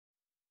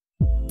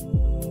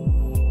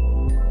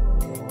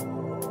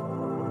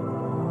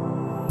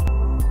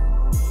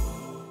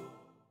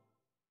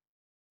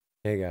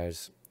Hey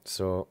guys,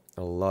 so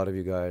a lot of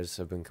you guys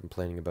have been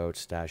complaining about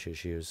stash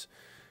issues.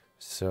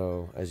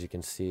 So as you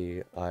can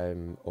see,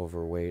 I'm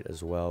overweight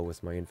as well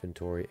with my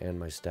inventory and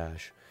my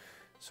stash.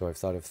 So I've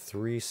thought of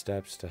 3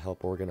 steps to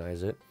help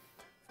organize it.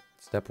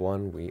 Step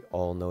 1, we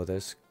all know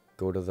this.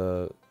 Go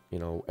to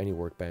any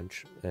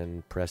workbench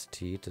and press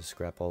T to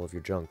scrap all of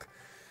your junk.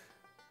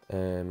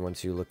 And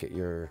once you look at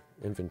your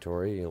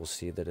inventory, you'll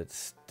see that it's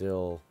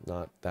still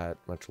not that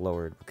much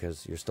lowered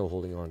because you're still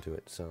holding on to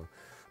it. So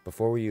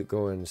before you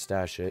go and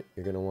stash it,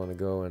 you're going to want to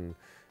go and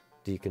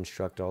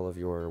deconstruct all of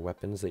your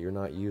weapons that you're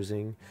not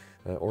using,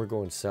 or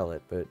go and sell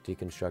it, but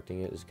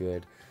deconstructing it is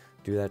good.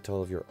 Do that to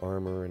all of your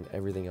armor and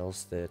everything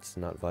else that's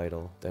not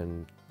vital,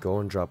 then go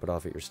and drop it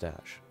off at your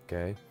stash,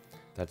 okay?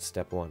 That's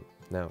step 1.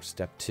 Now,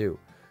 step 2,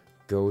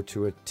 go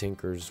to a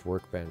tinker's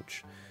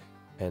workbench.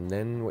 And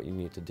then what you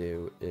need to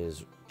do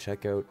is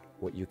check out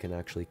what you can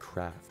actually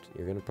craft.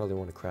 You're going to probably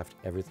want to craft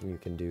everything you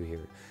can do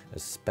here,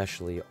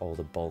 especially all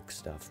the bulk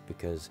stuff,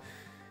 because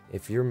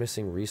if you're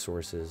missing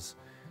resources,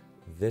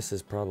 this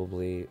is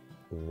probably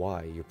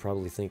why. You're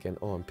probably thinking,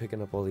 oh, I'm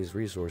picking up all these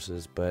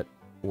resources, but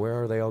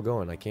where are they all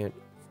going? I can't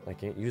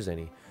use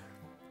any.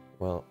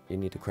 Well, you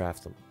need to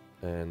craft them,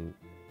 and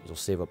you'll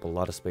save up a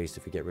lot of space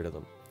if you get rid of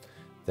them.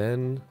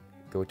 Then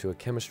go to a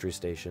chemistry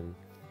station,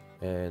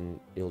 and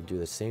you'll do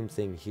the same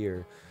thing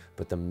here,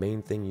 but the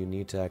main thing you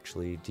need to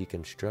actually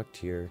deconstruct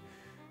here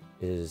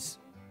is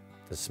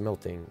the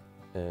smelting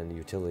and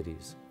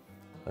utilities,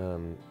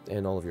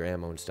 and all of your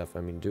ammo and stuff. I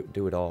mean,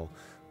 do it all,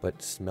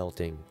 but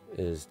smelting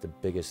is the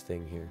biggest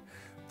thing here.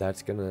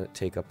 That's gonna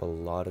take up a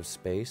lot of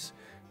space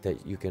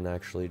that you can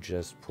actually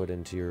just put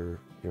into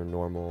your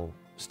normal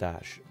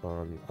stash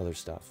on other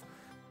stuff.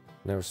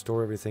 Now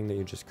store everything that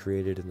you just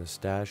created in the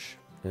stash,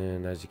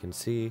 and as you can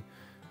see,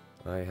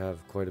 I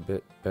have quite a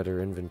bit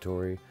better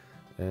inventory,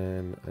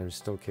 and I'm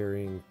still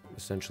carrying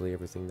essentially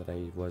everything that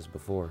I was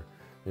before.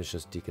 It's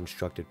just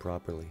deconstructed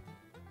properly.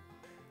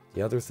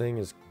 The other thing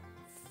is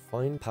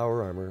find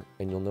power armor,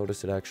 and you'll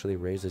notice it actually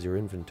raises your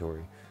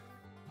inventory.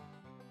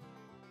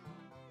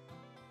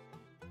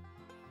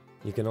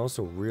 You can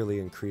also really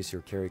increase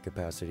your carry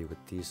capacity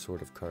with these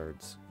sort of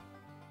cards.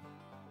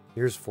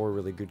 Here's 4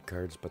 really good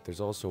cards, but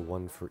there's also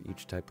one for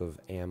each type of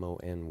ammo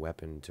and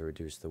weapon to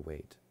reduce the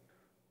weight.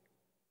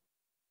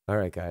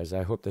 Alright guys,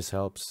 I hope this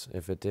helps.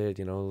 If it did,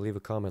 leave a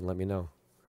comment and let me know.